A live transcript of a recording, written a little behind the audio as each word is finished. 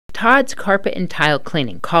Todd's Carpet and Tile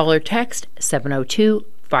Cleaning. Call or text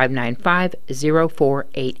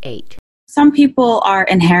 702-595-0488. Some people are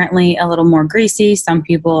inherently a little more greasy. Some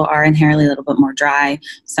people are inherently a little bit more dry.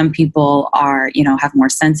 Some people are, have more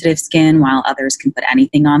sensitive skin, while others can put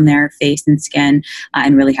anything on their face and skin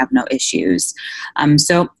and really have no issues.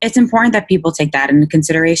 So it's important that people take that into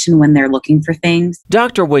consideration when they're looking for things.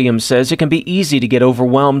 Dr. Williams says it can be easy to get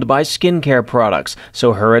overwhelmed by skincare products.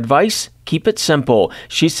 So her advice? Keep it simple.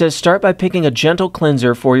 She says start by picking a gentle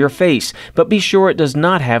cleanser for your face, but be sure it does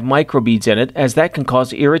not have microbeads in it, as that can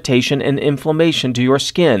cause irritation and inflammation to your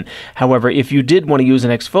skin. However, if you did want to use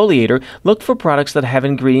an exfoliator, look for products that have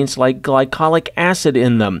ingredients like glycolic acid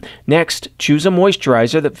in them. Next, choose a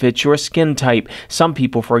moisturizer that fits your skin type. Some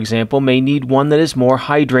people, for example, may need one that is more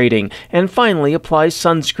hydrating. And finally, apply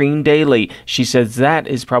sunscreen daily. She says that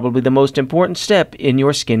is probably the most important step in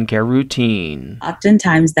your skincare routine.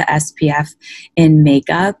 Oftentimes, the SPF in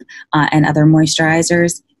makeup and other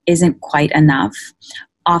moisturizers isn't quite enough.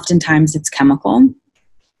 Oftentimes it's chemical.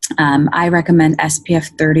 I recommend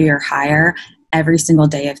SPF 30 or higher every single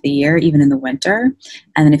day of the year, even in the winter.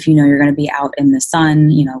 And then if you know you're going to be out in the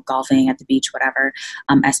sun, golfing at the beach, whatever,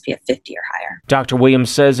 SPF 50 or higher. Dr.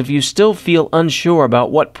 Williams says if you still feel unsure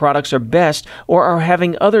about what products are best or are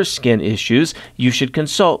having other skin issues, you should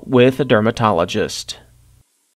consult with a dermatologist.